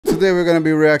Today we're going to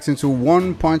be reacting to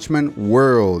One Punch Man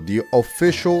World, the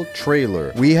official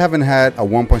trailer. We haven't had a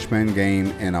One Punch Man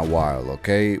game in a while,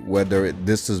 okay? Whether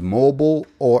this is mobile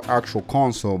or actual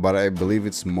console, but I believe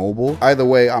it's mobile. Either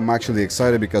way, I'm actually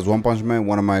excited because One Punch Man,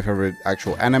 one of my favorite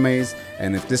actual animes,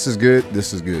 and if this is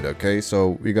good, okay?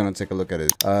 So we're going to take a look at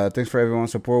it. Thanks for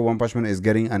everyone's support. One Punch Man is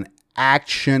getting an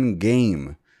action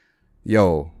game.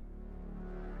 Yo,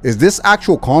 is this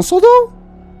actual console though?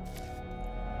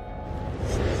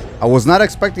 I was not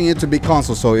expecting it to be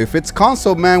console, so if it's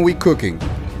console, man, we cooking.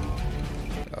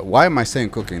 Why am I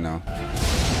saying cooking now?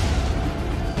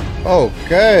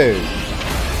 Okay.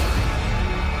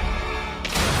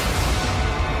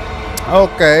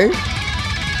 Okay.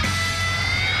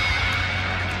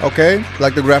 Okay,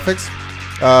 like the graphics.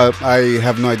 I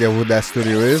have no idea who that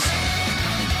studio is.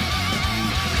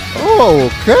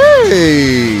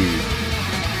 Okay.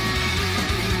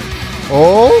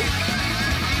 Oh.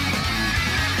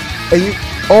 And you,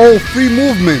 oh, free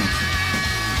movement.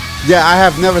 Yeah, I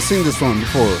have never seen this one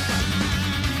before.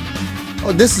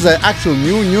 Oh, this is an actual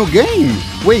new game.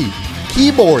 Wait,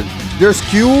 keyboard. There's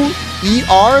Q,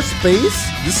 ER, space.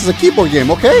 This is a keyboard game.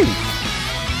 Okay.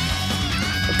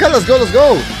 Okay, let's go.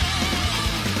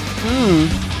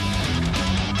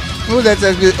 Oh, that's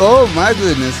good. Oh my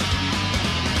goodness.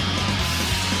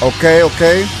 Okay.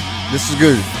 This is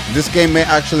good. This game may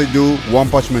actually do One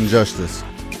Punch Man justice.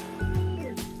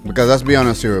 Because let's be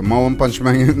honest here, my One Punch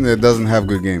Man doesn't have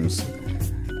good games.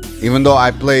 Even though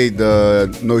I played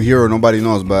No Hero Nobody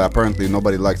Knows, but apparently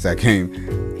nobody likes that game.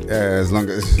 As long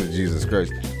as Jesus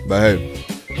Christ. But hey,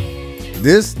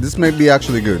 this may be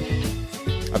actually good.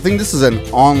 I think this is an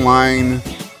online.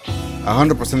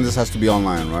 100% this has to be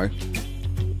online, right?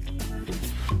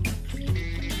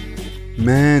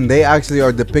 Man, they actually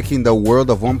are depicting the world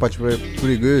of One Punch Man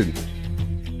pretty good.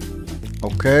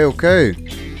 Okay.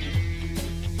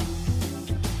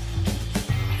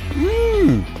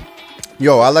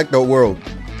 Yo, I like the world.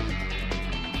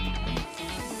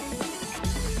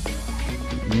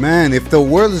 Man, if the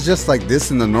world is just like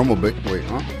this in the normal bit. Wait,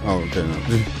 huh? Oh, okay.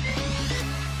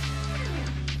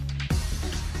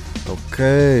 No.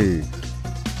 Okay.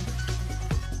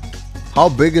 How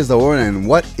big is the world and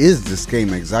what is this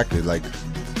game exactly? Like,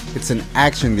 it's an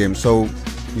action game, so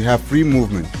you have free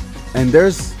movement. And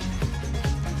there's.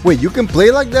 Wait, you can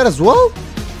play like that as well?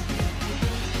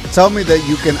 Tell me that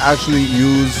you can actually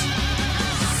use.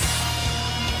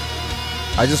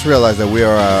 I just realized that we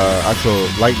are actual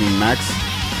Lightning Max.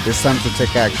 It's time to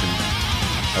take action.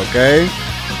 Okay.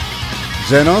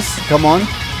 Genos, come on.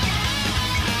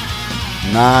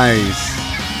 Nice.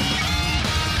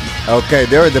 Okay,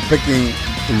 they're depicting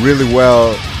really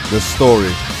well the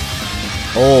story.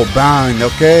 Oh, bound.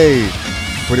 Okay.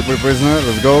 Pretty prisoner.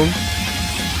 Let's go.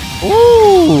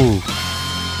 Ooh.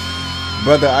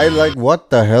 Brother, I like,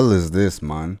 what the hell is this,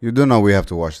 man? You do know we have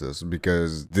to watch this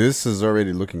because this is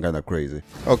already looking kind of crazy.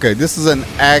 Okay, this is an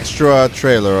extra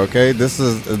trailer, okay? This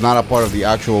is not a part of the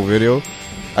actual video.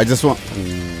 I just want...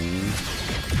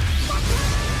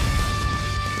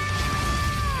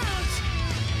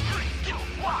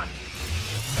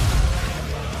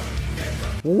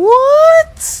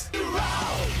 What?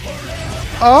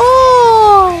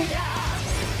 Oh!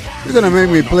 You're gonna make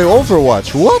me play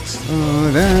Overwatch. What?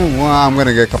 Well, I'm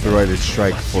gonna get copyrighted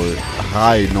strike for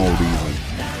high no reason.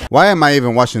 Why am I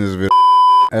even watching this video?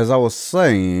 As I was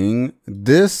saying,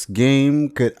 this game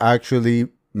could actually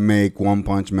make One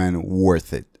Punch Man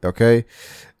worth it, okay?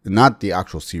 Not the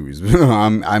actual series.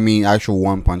 I mean actual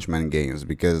One Punch Man games,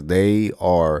 because they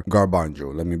are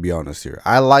garbanjo. Let me be honest here.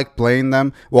 I like playing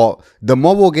them. Well, the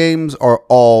mobile games are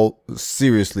all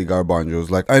seriously garbanjos.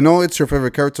 Like, I know it's your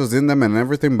favorite characters in them and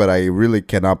everything, but I really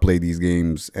cannot play these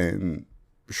games and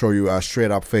show you a straight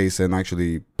up face and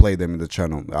actually play them in the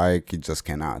channel. I just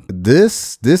cannot.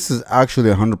 This is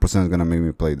actually 100% gonna make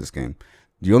me play this game.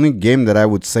 The only game that I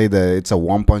would say that it's a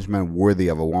One Punch Man worthy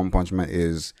of a One Punch Man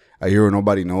is A Hero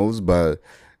Nobody Knows, but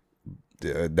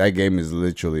that game is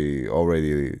literally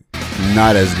already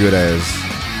not as good as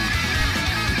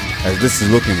this is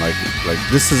looking like. Like,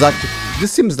 this is actually,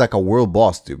 this seems like a world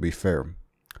boss, to be fair.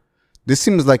 This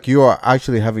seems like you are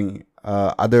actually having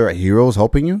other heroes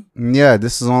helping you. Yeah,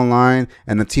 this is online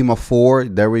and a team of 4.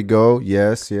 There we go.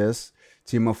 Yes.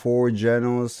 Team of 4,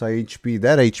 Genos, HP.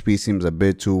 That HP seems a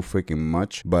bit too freaking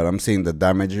much, but I'm seeing the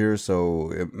damage here,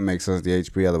 so it makes sense, the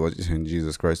HP. Otherwise,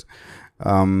 Jesus Christ.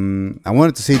 I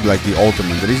wanted to see like the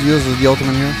ultimate. Did he use the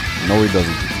ultimate here? No, he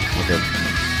doesn't. Okay.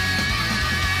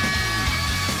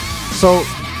 So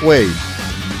wait,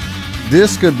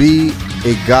 this could be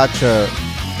a gacha.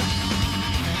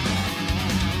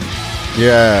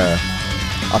 Yeah.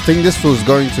 I think this was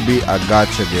going to be a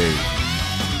gacha game.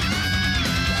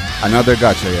 Another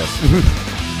gacha,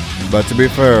 yes. But to be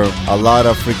fair, a lot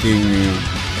of freaking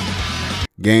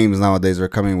games nowadays are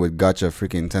coming with gacha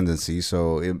freaking tendency,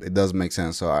 so it does make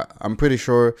sense. So I'm pretty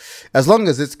sure as long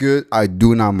as it's good, I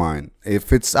do not mind.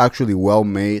 If it's actually well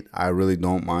made, I really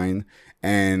don't mind.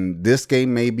 And this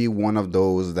game may be one of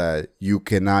those that you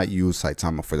cannot use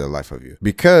Saitama for the life of you,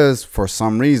 because for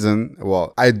some reason,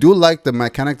 well, I do like the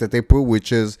mechanic that they put,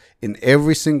 which is in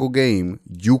every single game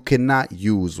you cannot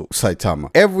use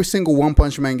Saitama. Every single One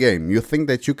Punch Man game, you think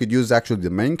that you could use actually the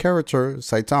main character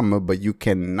Saitama, but you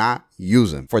cannot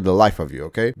use him for the life of you,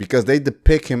 okay? Because they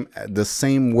depict him the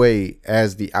same way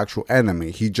as the actual enemy.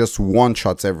 He just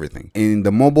one-shots everything. In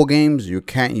the mobile games, you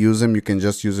can't use him. You can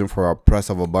just use him for a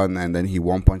press of a button and then he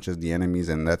one-punches the enemies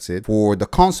and that's it. For the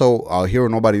console, Hero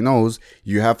Nobody Knows,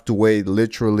 you have to wait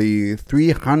literally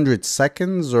 300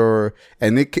 seconds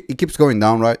and it keeps going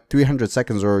down, right? 300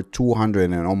 seconds or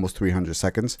 200 and almost 300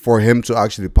 seconds for him to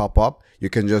actually pop up. You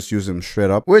can just use him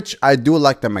straight up, which I do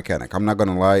like the mechanic. I'm not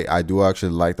gonna lie, I do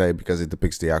actually like that because it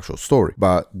depicts the actual story.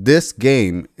 But this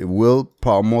game, it will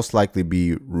most likely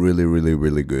be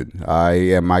really good. I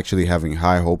am actually having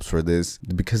high hopes for this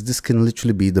because this can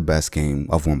literally be the best game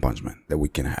of One Punch Man that we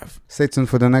can have. Stay tuned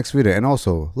for the next video, and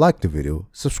also like the video,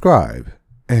 subscribe,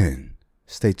 and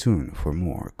stay tuned for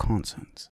more content.